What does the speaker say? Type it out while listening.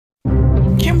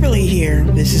Kimberly here.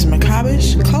 This is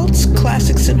Macabish, Cults,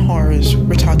 Classics, and Horrors.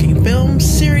 We're talking films,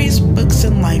 series, books,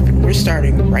 and life, and we're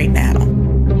starting right now.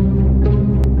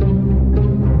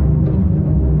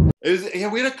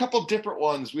 We had a couple different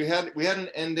ones. We had an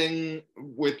ending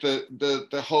with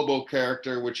the hobo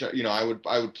character, which I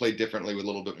would play differently with a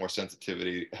little bit more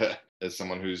sensitivity as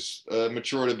someone who's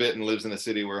matured a bit and lives in a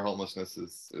city where homelessness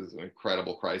is an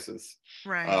incredible crisis.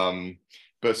 Right.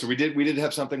 But so we did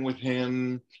have something with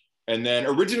him. And then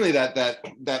originally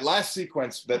that last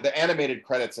sequence, the animated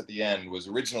credits at the end, was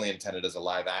originally intended as a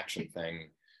live action thing,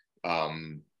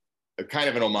 kind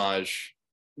of an homage.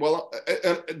 Well,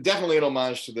 definitely an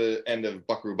homage to the end of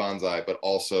Buckaroo Banzai, but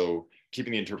also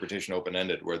keeping the interpretation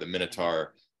open-ended, where the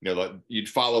Minotaur, you'd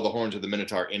follow the horns of the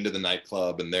Minotaur into the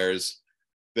nightclub, and there's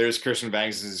Kirsten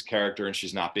Banks' character, and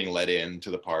she's not being let into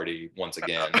the party once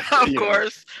again. Of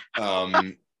course.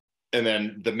 And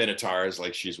then the Minotaur is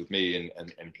like, she's with me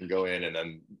and can go in. And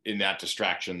then in that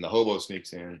distraction, the hobo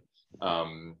sneaks in.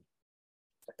 The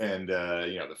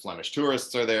Flemish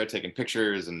tourists are there taking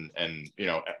pictures and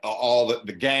all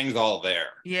the gang's all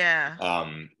there. Yeah.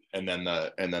 And then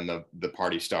the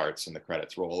party starts and the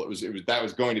credits roll. That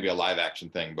was going to be a live action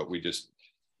thing, but we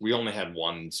only had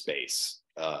one space.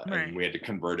 Right. And we had to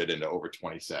convert it into over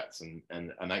 20 sets and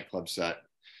a nightclub set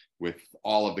with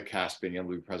all of the cast being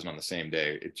able to be present on the same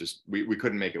day. It just, we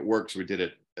couldn't make it work. So we did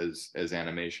it as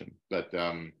animation, but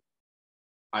there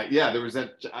was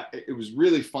that. It was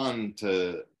really fun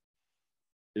to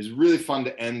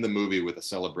end the movie with a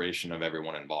celebration of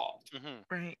everyone involved. Mm-hmm.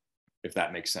 Right. If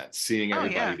that makes sense, seeing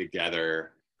everybody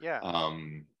together. Yeah.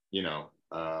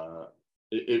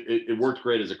 It worked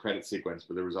great as a credit sequence,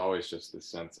 but there was always just this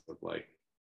sense of like,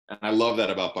 and I love that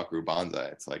about Buckaroo Banzai.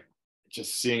 It's like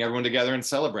just seeing everyone together and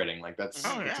celebrating. Like that's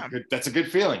a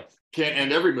good feeling. Can't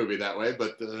end every movie that way,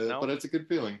 but it's a good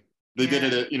feeling. They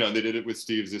did it with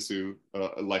Steve Zissou,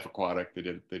 Life Aquatic. They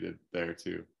did there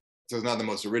too. So it's not the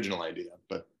most original idea,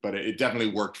 but it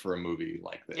definitely worked for a movie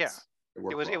like this. Yeah,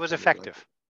 it was effective.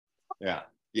 Like,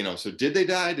 yeah, so did they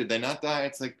die? Did they not die?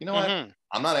 It's like, what?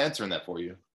 I'm not answering that for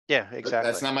you. Yeah,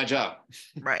 exactly. That's not my job.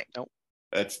 Right. Nope.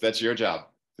 That's your job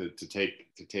to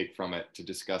take from it, to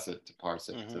discuss it, to parse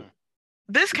it. Mm-hmm.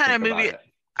 This kind of movie,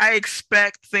 I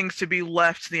expect things to be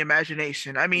left to the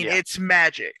imagination. I mean, It's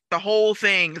magic. The whole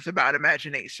thing is about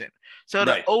imagination. So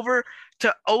to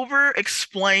over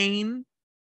explain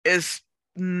is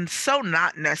so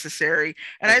not necessary.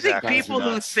 And exactly. I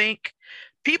think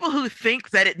people who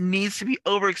think that it needs to be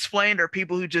over explained are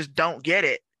people who just don't get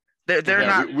it. They're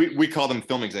not. We call them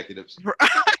film executives.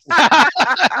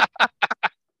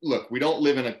 Look, we don't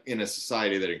live in a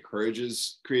society that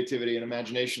encourages creativity and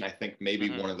imagination. I think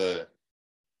maybe one of the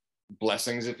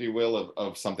blessings, if you will,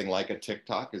 of something like a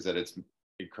TikTok is that it's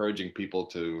encouraging people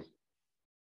to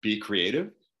be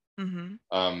creative.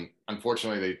 Mm-hmm.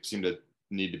 Unfortunately, they seem to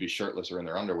need to be shirtless or in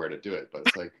their underwear to do it, but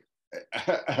it's like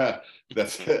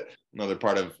that's another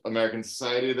part of American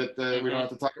society that we don't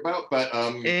have to talk about. But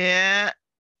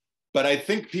but I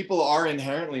think people are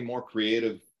inherently more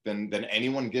creative than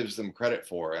anyone gives them credit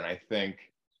for, and I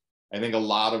think a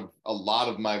lot of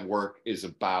my work is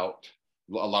about,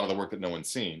 a lot of the work that no one's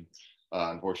seen,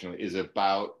 unfortunately, is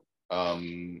about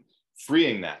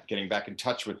freeing that, getting back in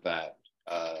touch with that,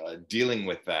 dealing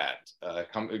with that.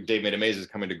 Dave Made Amazes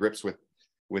coming to grips with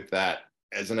that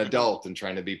as an adult and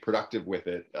trying to be productive with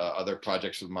it. Other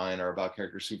projects of mine are about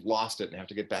characters who've lost it and have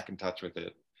to get back in touch with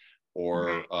it,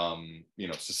 or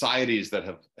societies that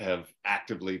have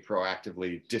actively,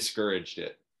 proactively discouraged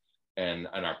it and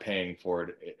are paying for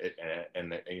it,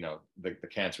 and the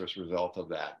cancerous result of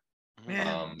that.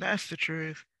 Man, that's the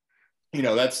truth.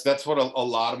 That's what a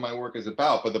lot of my work is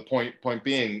about. But the point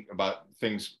being about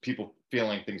people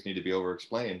feeling things need to be over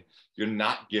explained, you're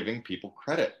not giving people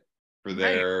credit for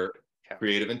their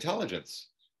creative intelligence.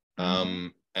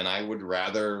 And I would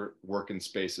rather work in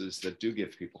spaces that do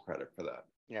give people credit for that.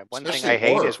 Yeah, one thing I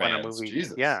hate is when a movie.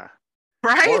 Jesus. Yeah.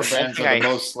 Right. Horror fans are the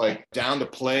most down to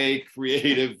play,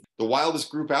 creative, the wildest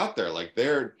group out there. Like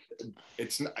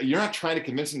you're not trying to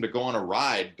convince them to go on a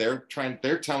ride. They're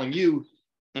telling you,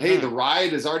 hey, the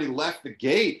ride has already left the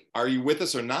gate. Are you with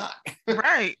us or not?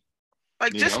 Right.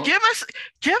 Like, just give us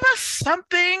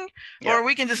something, or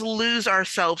we can just lose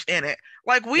ourselves in it.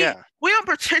 Like we don't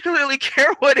particularly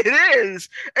care what it is,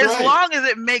 as long as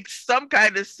it makes some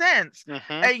kind of sense.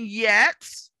 And yet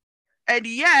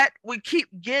we keep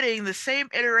getting the same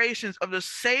iterations of the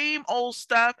same old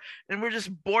stuff, and we're just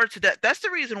bored to death. That's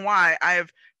the reason why I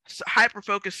have hyper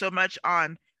focused so much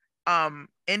on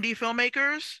indie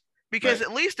filmmakers, because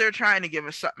at least they're trying to give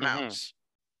us something else.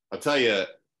 I'll tell you,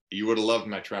 you would have loved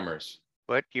my Tremors.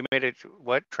 What? You made it,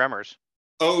 what? Tremors?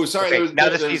 Oh, sorry. Okay, now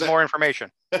this needs more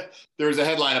information. There was a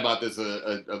headline about this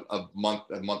a month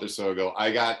or so ago.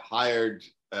 I got hired.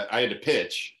 I had to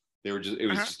pitch. It was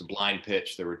just a blind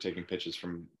pitch. They were taking pitches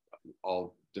from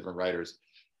all different writers.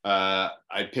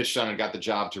 I pitched on and got the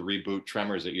job to reboot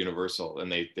Tremors at Universal,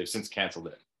 and they've since canceled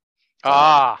it.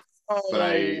 But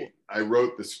I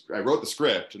wrote the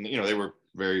script, and they were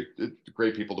very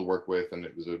great people to work with, and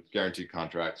it was a guaranteed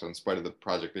contract. So in spite of the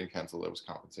project being canceled, I was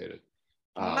compensated.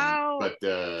 Wow. But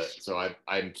so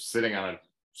I'm sitting on a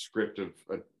script of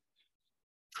a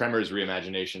Tremors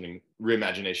reimagination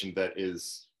that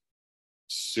is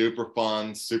super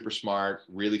fun, super smart,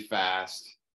 really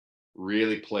fast,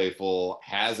 really playful,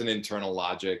 has an internal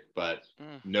logic, but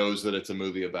knows that it's a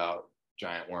movie about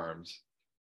giant worms.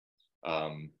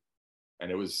 And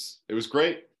it was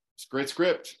great. It's a great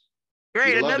script.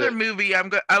 Great. Another movie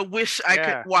I wish I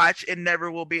could watch and never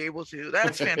will be able to.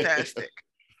 That's fantastic.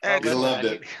 I loved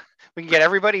it. We can get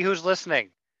everybody who's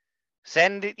listening,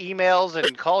 send emails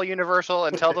and call Universal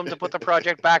and tell them to put the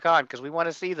project back on, because we want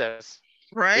to see this.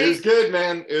 Right? It was good,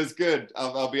 man. It was good.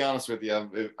 I'll be honest with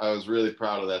you. I was really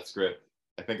proud of that script.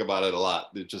 I think about it a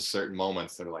lot. There's just certain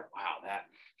moments that are like, wow,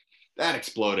 that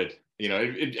exploded.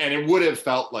 It would have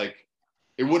felt like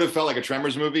a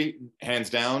Tremors movie,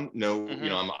 hands down. No,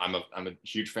 I'm a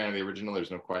huge fan of the original. There's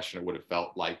no question it would have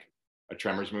felt like a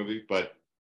Tremors movie, but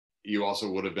you also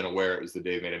would have been aware it was the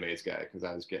Dave Made a Maze guy, because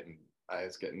I was getting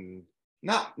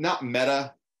not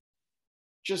meta,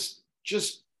 just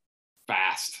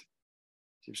fast.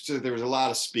 There was a lot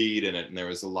of speed in it, and there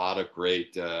was a lot of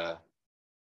great.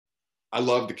 I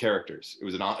loved the characters. It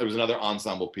was another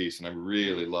ensemble piece, and I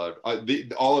really loved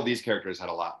all of these characters had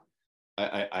a lot.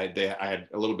 I had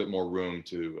a little bit more room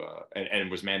to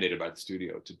and was mandated by the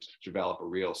studio to develop a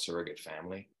real surrogate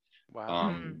family.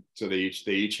 Wow. So they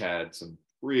each had some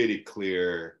really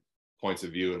clear points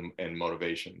of view and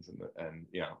motivations, and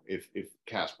if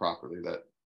cast properly, that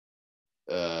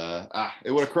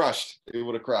it would have crushed. It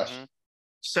would have crushed.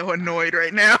 So annoyed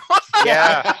right now.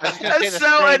 Yeah, I'm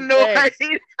so annoyed.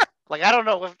 Like I don't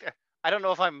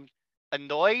know if I'm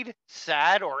annoyed,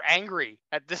 sad, or angry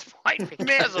at this point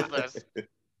because of this.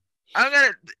 I'm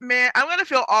gonna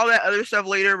feel all that other stuff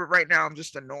later, but right now I'm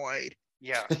just annoyed.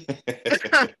 Yeah.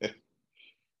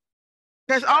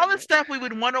 Because all the stuff we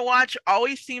would want to watch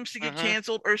always seems to get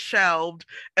canceled or shelved,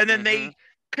 and then they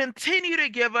continue to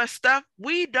give us stuff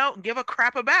we don't give a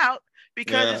crap about,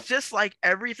 because it's just like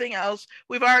everything else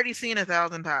we've already seen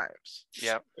 1,000 times.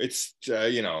 Yeah. It's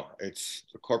it's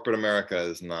corporate America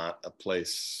is not a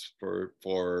place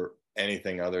for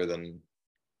anything other than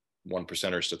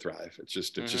 1%ers to thrive. It's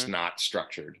just not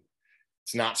structured.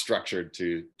 It's not structured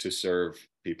to serve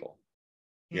people,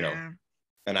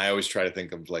 And I always try to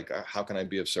think of like, how can I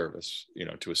be of service,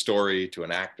 to a story, to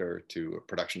an actor, to a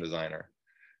production designer,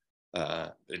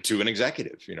 to an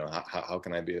executive, how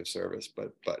can I be of service?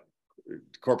 But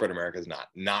corporate America is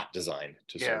not designed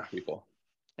to serve people.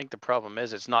 I think the problem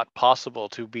is it's not possible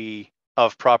to be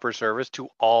of proper service to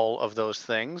all of those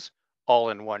things all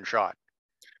in one shot.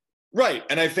 Right.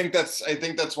 And I think that's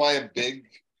why a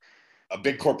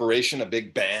big corporation, a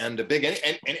big band,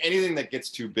 anything that gets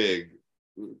too big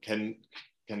can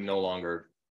no longer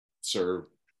serve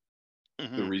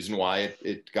the reason why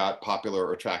it got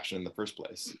popular attraction in the first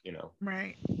place,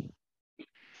 Right.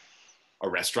 A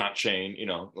restaurant chain,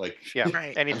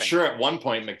 right. I'm sure at one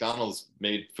point McDonald's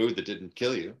made food that didn't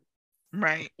kill you.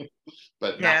 Right.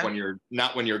 But not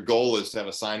when your goal is to have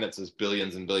a sign that says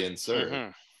billions and billions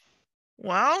served.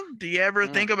 Well, do you ever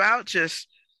think about just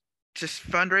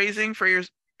fundraising for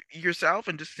yourself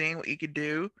and just seeing what you could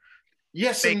do?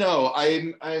 Yes and no.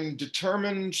 I'm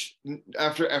determined,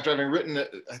 after having written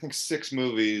I think 6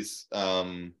 movies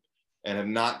and have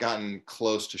not gotten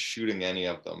close to shooting any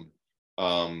of them.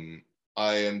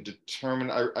 I am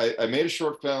determined. I made a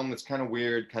short film that's kind of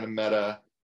weird, kind of meta,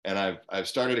 and I've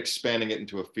started expanding it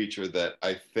into a feature that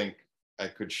I think I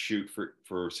could shoot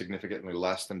for significantly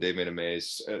less than Dave Made a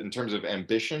Maze. In terms of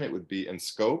ambition, it would be in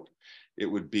scope. It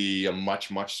would be a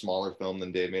much, much smaller film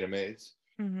than Dave Made a Maze.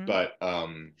 But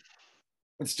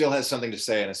it still has something to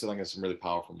say, and I still think it's some really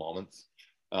powerful moments.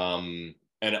 And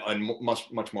much,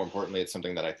 much more importantly, it's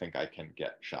something that I think I can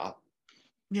get shot.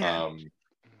 Yeah.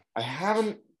 I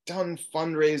haven't done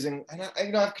fundraising,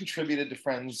 and I've contributed to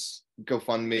friends'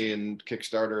 GoFundMe and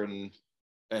Kickstarter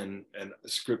and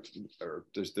script, or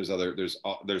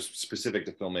there's specific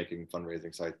to filmmaking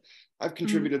fundraising sites. I've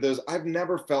contributed those. I've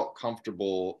never felt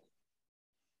comfortable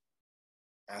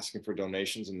asking for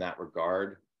donations in that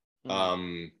regard.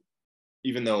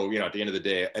 Even though, at the end of the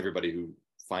day, everybody who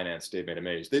financed Dave Made a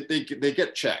Maze, they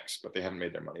get checks, but they haven't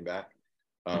made their money back.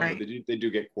 But they do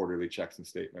get quarterly checks and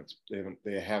statements.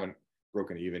 They haven't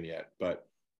broken even yet, but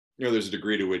there's a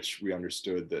degree to which we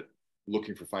understood that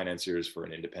looking for financiers for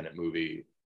an independent movie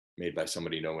made by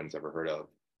somebody no one's ever heard of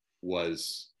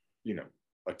was,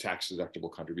 a tax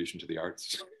deductible contribution to the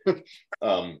arts.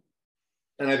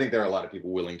 And I think there are a lot of people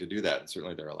willing to do that. And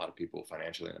certainly there are a lot of people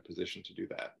financially in a position to do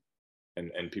that.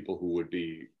 And people who would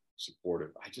be supportive.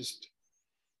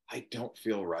 I don't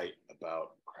feel right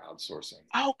about crowdsourcing.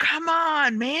 Oh, come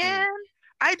on, man.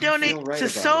 I donate to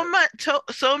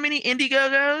so many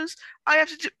Indiegogos. I have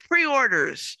to do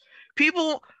pre-orders.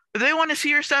 People, if they want to see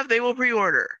your stuff, they will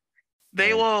pre-order.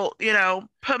 They will,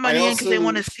 put money in because they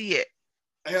want to see it.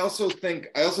 I also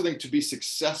think to be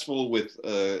successful with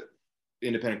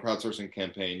independent crowdsourcing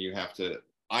campaign, you have to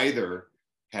either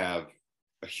have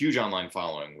a huge online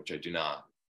following, which I do not,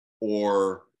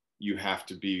 or you have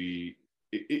to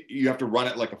run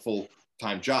it like a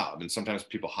full-time job. And sometimes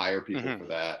people hire people for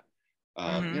that.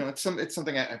 It's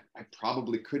something I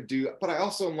probably could do, but I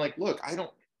also am like, look,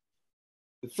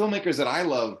 the filmmakers that I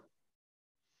love,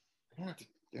 they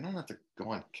don't have to go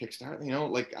on Kickstarter,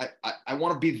 like I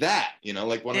want to be that,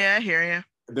 I hear you.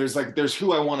 There's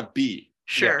who I want to be.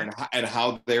 Sure. And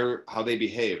how they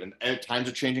behave, and times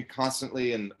are changing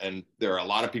constantly, and there are a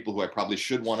lot of people who I probably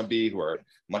should want to be, who are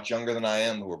much younger than I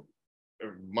am, who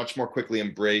are much more quickly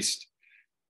embraced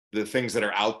the things that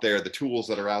are out there, the tools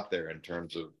that are out there in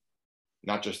terms of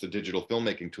not just the digital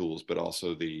filmmaking tools, but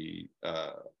also the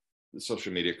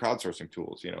social media crowdsourcing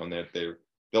tools, and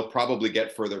they'll probably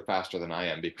get further faster than I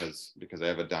am because I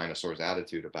have a dinosaur's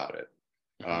attitude about it.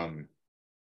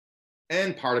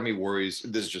 And part of me worries,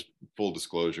 this is just full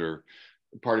disclosure,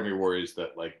 part of me worries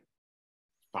that like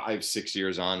 5-6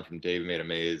 years on from Dave Made a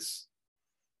Maze,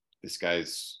 this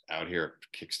guy's out here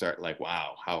Kickstart, like,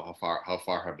 wow, how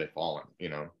far have they fallen,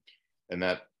 and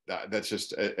that's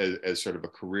just as sort of a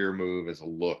career move, as a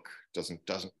look, doesn't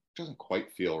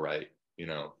quite feel right,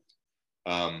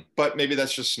 but maybe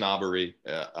that's just snobbery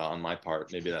on my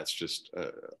part. Maybe that's just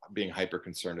being hyper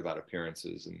concerned about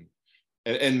appearances,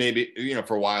 and maybe,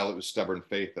 for a while it was stubborn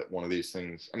faith that one of these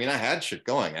things, I had shit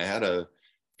going. I had a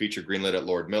feature greenlit at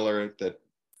Lord Miller that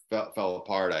fell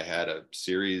apart. I had a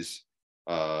series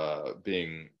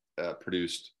being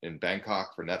produced in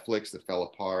Bangkok for Netflix that fell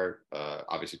apart.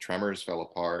 Obviously Tremors fell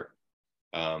apart.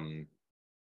 I've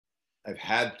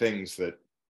had things that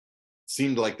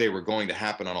seemed like they were going to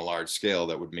happen on a large scale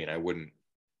that would mean I wouldn't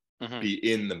be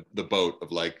in the boat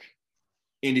of like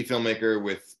indie filmmaker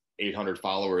with 800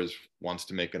 followers wants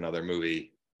to make another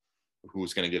movie,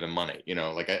 who's going to give him money,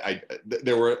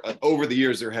 there were over the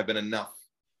years, there have been enough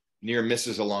near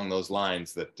misses along those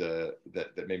lines that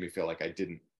made me feel like I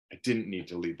didn't need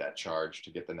to lead that charge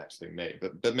to get the next thing made,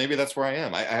 but maybe that's where I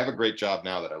am. I have a great job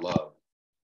now that I love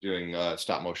doing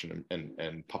stop motion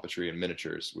and puppetry and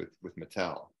miniatures with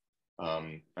Mattel,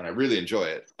 and I really enjoy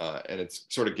it, and it's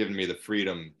sort of given me the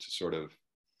freedom to sort of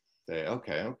say,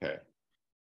 okay,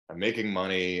 I'm making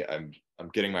money. I'm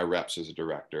getting my reps as a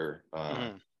director.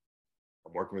 I'm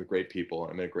working with great people.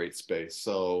 I'm in a great space.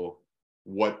 So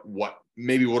what do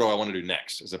I want to do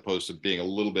next, as opposed to being a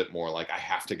little bit more like I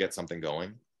have to get something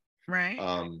going. Right.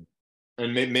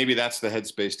 And maybe that's the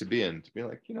headspace to be in, to be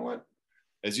like, what,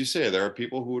 as you say, there are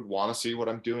people who would want to see what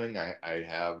I'm doing. I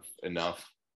have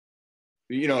enough,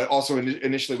 also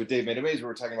initially with Dave Made a Maze, we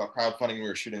were talking about crowdfunding. We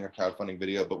were shooting a crowdfunding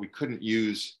video, but we couldn't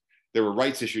use, there were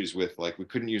rights issues with, like, we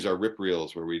couldn't use our rip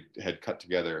reels where we had cut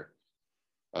together,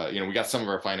 we got some of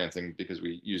our financing because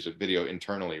we used a video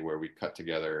internally where we cut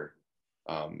together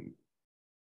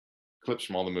clips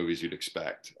from all the movies you'd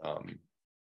expect.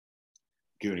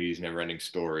 Goonies, Neverending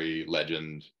Story,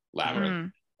 Legend,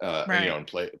 Labyrinth, right. And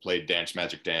played Dance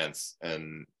Magic Dance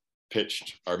and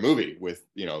pitched our movie with,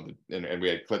 and we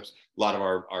had clips. A lot of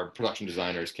our production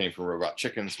designers came from Robot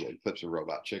Chicken, so we had clips of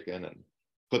Robot Chicken and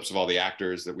clips of all the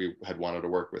actors that we had wanted to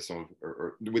work with,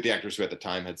 or with the actors who at the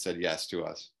time had said yes to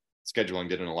us. Scheduling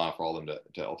didn't allow for all of them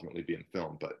to ultimately be in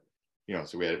film, but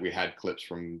so we had clips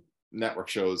from network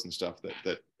shows and stuff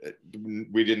that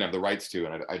we didn't have the rights to,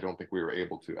 and I don't think we were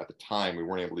able to at the time. We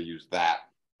weren't able to use that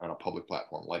on a public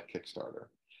platform like Kickstarter.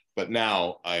 But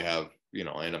now I have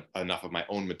enough of my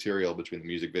own material between the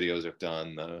music videos I've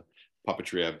done, the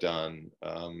puppetry I've done,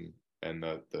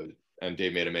 and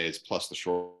Dave Made a Maze plus the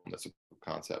short that's a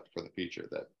concept for the feature,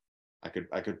 that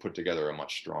I could put together a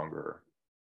much stronger.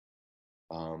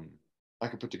 I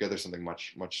could put together something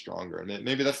much stronger, and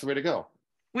maybe that's the way to go.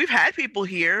 We've had people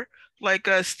here like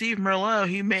Steve Merlot.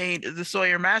 He made the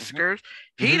Sawyer Massacres.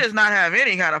 He does not have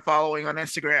any kind of following on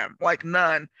Instagram, like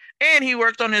none. And he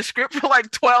worked on his script for like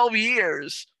 12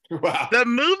 years. Wow. The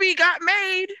movie got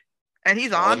made, and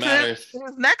he's on to his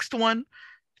next one.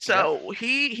 So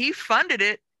he funded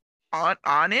it on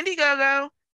Indiegogo,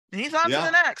 and he's on to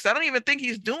the next. I don't even think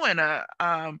he's doing a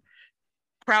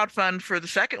crowdfund for the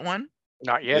second one.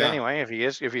 Not yet, anyway. If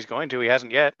he's going to, he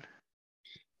hasn't yet.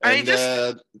 And I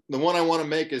mean, the one I want to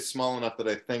make is small enough that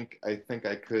I think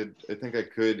I could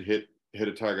hit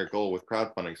a target goal with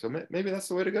crowdfunding. So maybe that's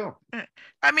the way to go.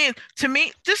 I mean, to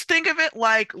me, just think of it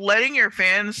like letting your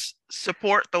fans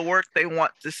support the work they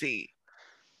want to see.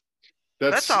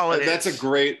 That's all it is.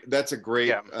 That's a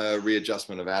great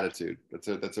readjustment of attitude.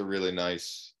 That's a really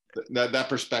nice that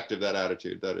perspective, that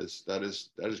attitude. That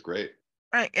is great.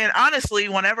 Right. And honestly,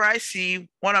 whenever I see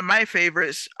one of my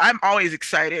favorites, I'm always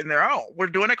excited. And we're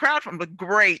doing a crowdfunding. But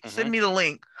great. Send me the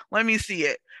link. Let me see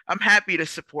it. I'm happy to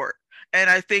support. And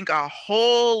I think a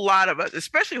whole lot of us,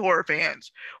 especially horror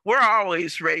fans, we're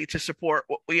always ready to support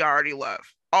what we already love.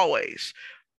 Always.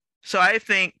 So I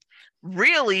think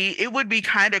really it would be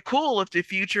kind of cool if the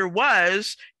future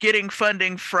was getting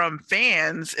funding from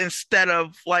fans instead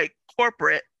of like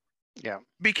corporate. Yeah.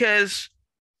 Because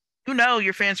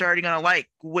your fans are already going to like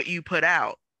what you put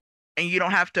out and you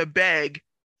don't have to beg.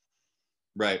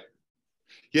 Right.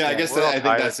 Yeah, I guess I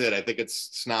think that's it. I think it's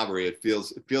snobbery. It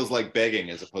feels like begging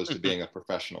as opposed to being a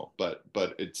professional, but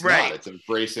it's not. It's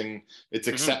embracing, it's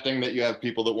accepting that you have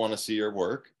people that want to see your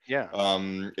work. Yeah.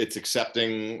 It's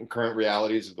accepting current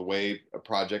realities of the way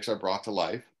projects are brought to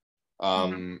life.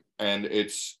 And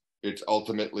it's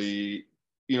ultimately,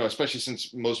 especially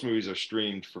since most movies are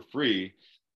streamed for free,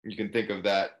 you can think of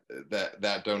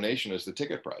that donation as the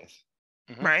ticket price.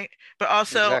 Right. But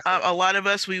also a lot of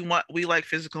us, we like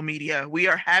physical media. We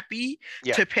are happy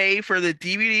to pay for the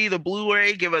DVD, the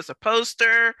Blu-ray, give us a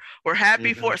poster. We're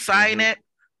happy for it, sign it.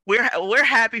 We're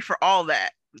happy for all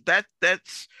that.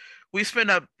 That's we spend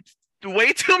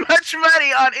way too much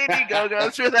money on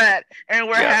Indiegogo for that, and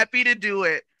we're happy to do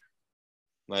it.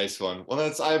 Nice one.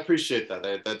 Well, I appreciate that.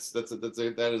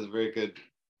 That is a very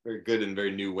good and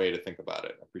very new way to think about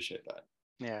it. I appreciate that.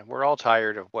 Yeah, we're all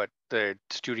tired of what the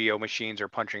studio machines are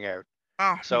punching out.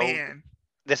 Oh, man.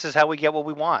 This is how we get what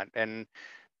we want. And,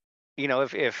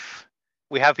 if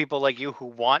we have people like you who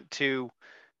want to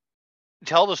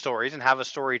tell the stories and have a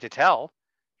story to tell,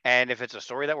 and if it's a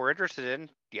story that we're interested in,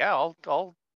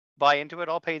 I'll buy into it.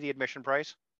 I'll pay the admission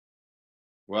price.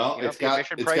 Well, it's got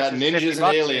ninjas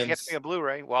and aliens. It gets me a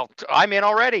Blu-ray. Well, I'm in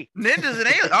already. Ninjas and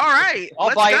aliens. All right.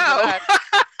 I'll buy into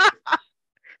that.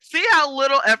 See how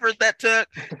little effort that took?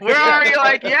 We're already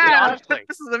like, honestly,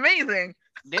 this is amazing.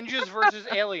 Ninjas versus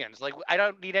aliens. Like, I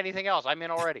don't need anything else. I'm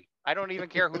in already. I don't even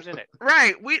care who's in it.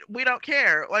 Right. We don't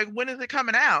care. Like, when is it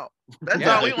coming out? That's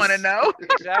all we want to know.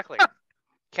 Exactly.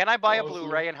 Can I buy a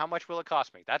Blu-ray and how much will it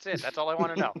cost me? That's it. That's all I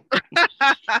want to know.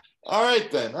 All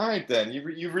right then.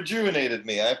 You've rejuvenated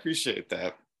me. I appreciate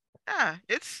that. Yeah,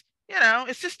 it's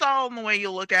just all in the way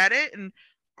you look at it, and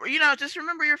just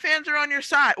remember your fans are on your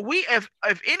side. If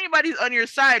anybody's on your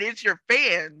side, it's your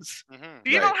fans.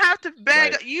 You don't have to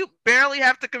beg. Right. You barely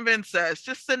have to convince us.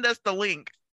 Just send us the link.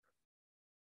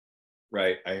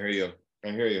 Right. I hear you.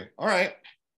 All right.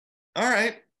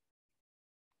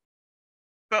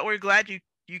 But we're glad you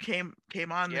came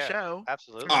on the show.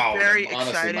 Absolutely. Very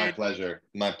honestly, excited.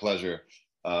 My pleasure.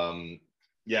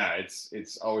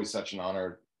 It's always such an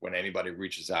honor when anybody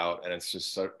reaches out, and it's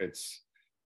just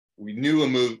we made a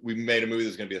movie that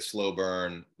was going to be a slow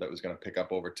burn that was going to pick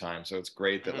up over time. So it's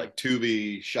great that like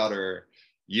Tubi, Shudder,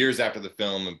 years after the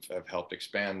film have helped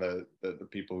expand the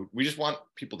people. We just want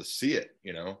people to see it,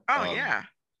 Oh, yeah.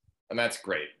 And that's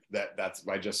great. That's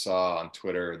I just saw on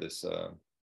Twitter this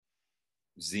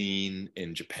zine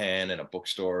in Japan in a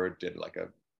bookstore did like a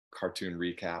cartoon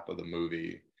recap of the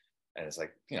movie. And it's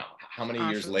like, how many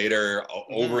years later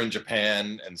over in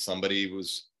Japan, and somebody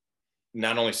was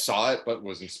not only saw it, but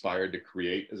was inspired to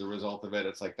create as a result of it.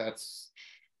 It's like, that's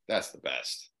the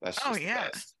best. That's just the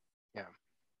best.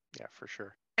 Yeah, for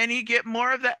sure. And you get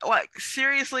more of that, like,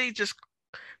 seriously, just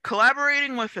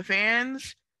collaborating with the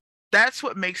fans. That's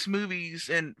what makes movies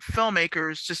and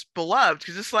filmmakers just beloved,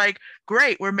 because it's like,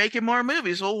 great, we're making more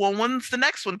movies. Well, when's the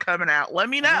next one coming out? Let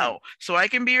me know so I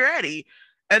can be ready.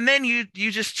 And then you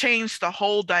just change the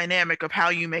whole dynamic of how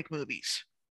you make movies.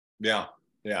 Yeah,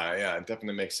 it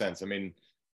definitely makes sense. I mean,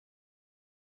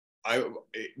 I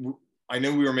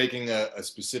know we were making a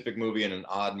specific movie and an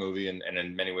odd movie, and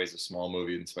in many ways a small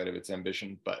movie in spite of its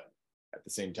ambition. But at the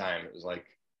same time, it was like,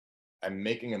 I'm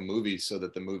making a movie so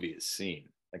that the movie is seen.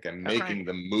 Like, I'm making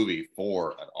the movie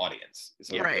for an audience.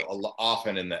 So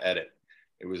often in the edit,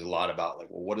 it was a lot about like,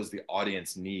 well, what does the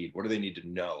audience need? What do they need to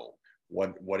know?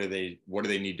 What do they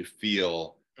need to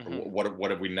feel?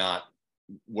 What have we not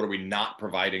what are we not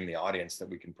providing the audience that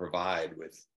we can provide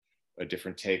with a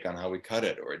different take on how we cut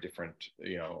it, or a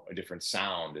different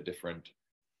sound, a different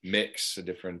mix, a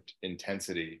different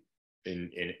intensity in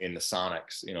the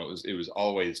sonics. It was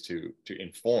always to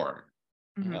inform,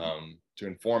 to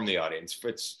inform the audience.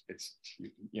 It's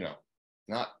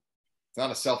not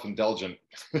a self-indulgent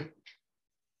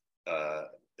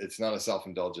it's not a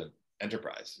self-indulgent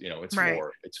enterprise.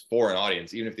 It's for an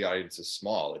audience. Even if the audience is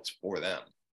small, it's for them.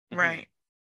 Right.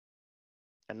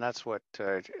 And that's what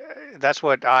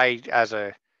I, as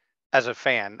a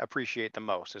fan, appreciate the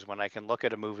most, is when I can look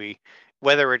at a movie,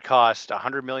 whether it cost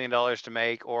 $100 million to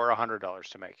make or $100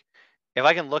 to make. If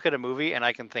I can look at a movie and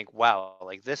I can think, wow,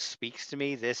 like this speaks to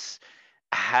me, this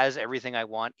has everything I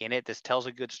want in it, this tells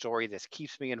a good story, this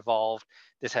keeps me involved,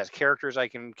 this has characters I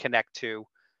can connect to.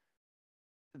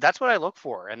 That's what I look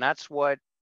for, and that's what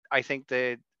I think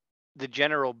the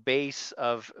general base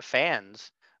of fans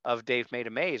of Dave Made a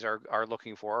Maze are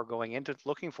looking for, or going into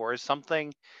looking for, is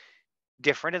something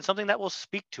different and something that will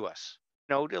speak to us,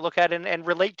 to look at and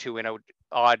relate to in a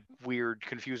odd, weird,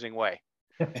 confusing way.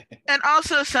 And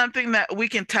also something that we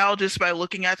can tell just by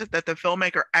looking at it, that the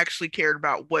filmmaker actually cared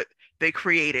about what they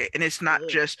created. And it's not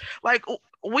just like,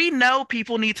 we know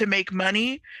people need to make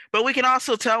money, but we can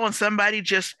also tell when somebody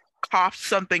just coughs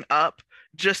something up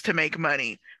just to make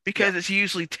money, because it's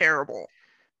usually terrible.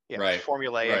 Yeah, right.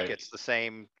 Formulaic. Right. It's the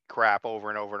same crap over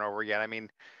and over and over again. I mean,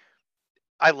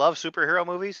 I love superhero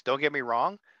movies, don't get me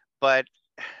wrong, but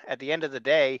at the end of the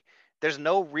day, there's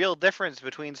no real difference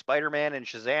between Spider-Man and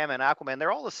Shazam and Aquaman.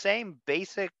 They're all the same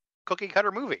basic cookie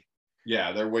cutter movie.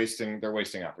 Yeah, they're wasting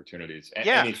opportunities.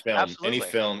 Any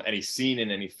film, any scene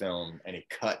in any film, any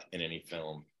cut in any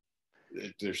film,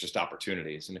 there's just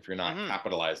opportunities. And if you're not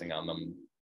capitalizing on them,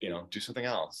 do something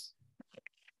else.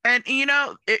 And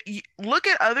look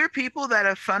at other people that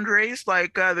have fundraised,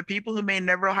 like the people who made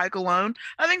Never Hike Alone.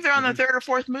 I think they're on the third or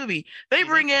fourth movie. They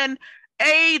bring in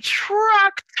a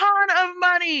truck ton of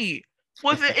money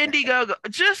with an Indiegogo.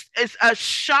 It's a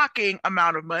shocking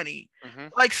amount of money,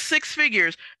 like 6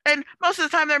 figures. And most of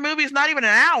the time, their movie is not even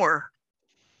an hour.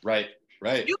 Right.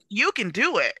 You can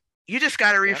do it. You just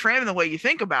got to reframe the way you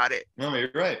think about it. No,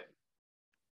 you're right.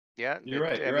 Yeah, you're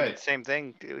right. Same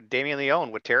thing. Damien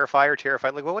Leone with Terrifier.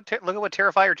 Look at what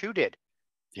Terrifier 2 did.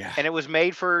 Yeah. And it was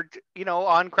made for,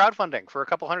 on crowdfunding for a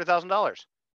couple $100,000.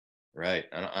 Right.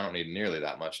 I don't need nearly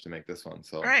that much to make this one.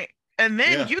 So. Right. And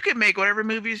then you can make whatever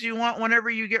movies you want whenever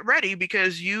you get ready,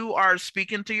 because you are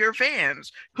speaking to your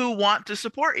fans who want to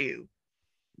support you.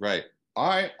 Right. All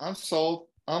right. I'm sold.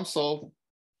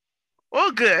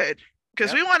 Well, good.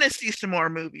 Because we want to see some more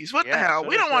movies. What the hell?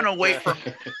 We don't want to wait for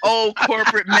old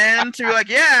corporate men to be like,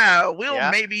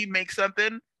 we'll maybe make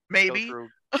something. Maybe. Go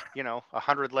through,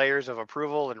 100 layers of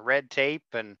approval and red tape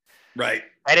and right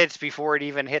edits before it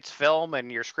even hits film, and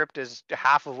your script is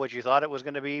half of what you thought it was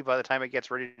going to be by the time it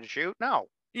gets ready to shoot. No.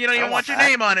 You don't want your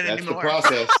name on it anymore.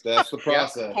 That's the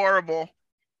process. Horrible.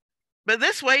 But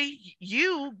this way,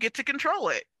 you get to control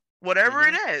it, whatever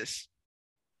it is.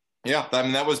 Yeah, I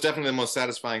mean, that was definitely the most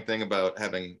satisfying thing about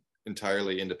having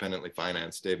entirely independently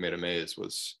financed Dave Made a Maze,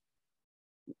 was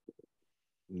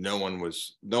no one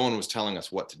was telling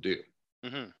us what to do.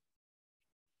 And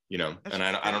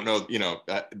I don't know,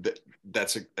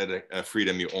 that's a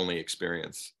freedom you only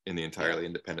experience in the entirely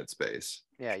independent space.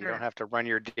 Yeah, you don't have to run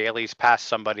your dailies past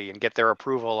somebody and get their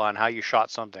approval on how you shot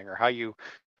something, or how you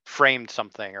framed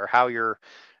something, or how your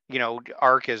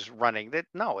arc is running.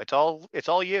 No, it's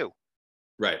all you.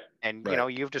 Right. And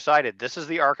you've decided, this is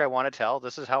the arc I want to tell,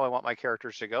 this is how I want my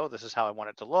characters to go, this is how I want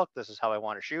it to look, this is how I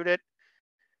want to shoot it.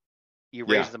 You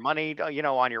raise the money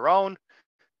on your own,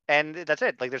 and that's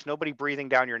it. Like, there's nobody breathing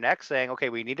down your neck saying, okay,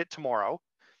 we need it tomorrow,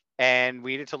 and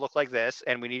we need it to look like this,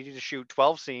 and we need you to shoot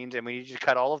 12 scenes, and we need you to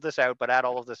cut all of this out but add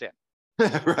all of this in.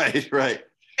 right.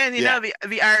 And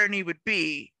the irony would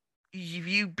be, if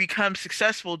you become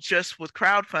successful just with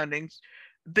crowdfunding,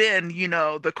 then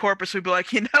the corpus would be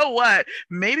like, you know what,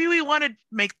 maybe we want to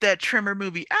make that Trimmer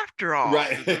movie after all,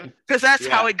 right? Because that's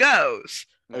how it goes.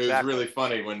 It was really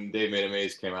funny when Dave Made a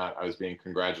Maze came out. I was being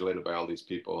congratulated by all these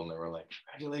people, and they were like,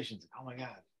 congratulations, oh my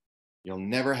god, you'll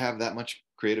never have that much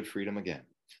creative freedom again.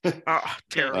 Oh,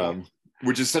 terrible.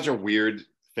 Which is such a weird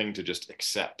thing to just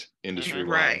accept industry-wide.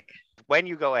 Right. When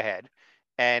you go ahead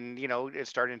and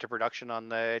start into production on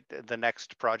the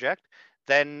next project,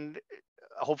 then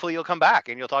hopefully you'll come back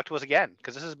and you'll talk to us again,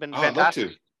 because this has been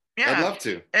fantastic. I'd love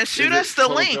to. And shoot us the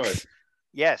links.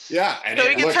 Yes. Yeah. And so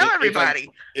we can tell everybody.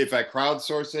 If I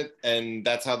crowdsource it and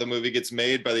that's how the movie gets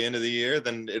made by the end of the year,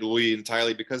 then it'll be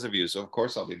entirely because of you. So of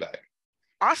course I'll be back.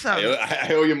 Awesome. I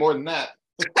owe you more than that.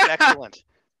 Excellent.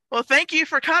 Well, thank you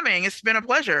for coming. It's been a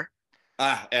pleasure.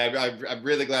 I'm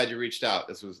really glad you reached out.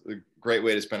 This was a great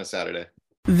way to spend a Saturday.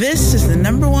 This is the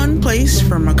 #1 place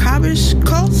for macabish,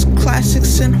 cults,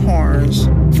 classics, and horrors.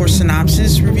 For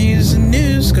synopsis, reviews, and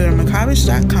news, go to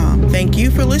macabish.com. Thank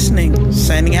you for listening.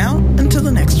 Signing out until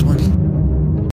the next one.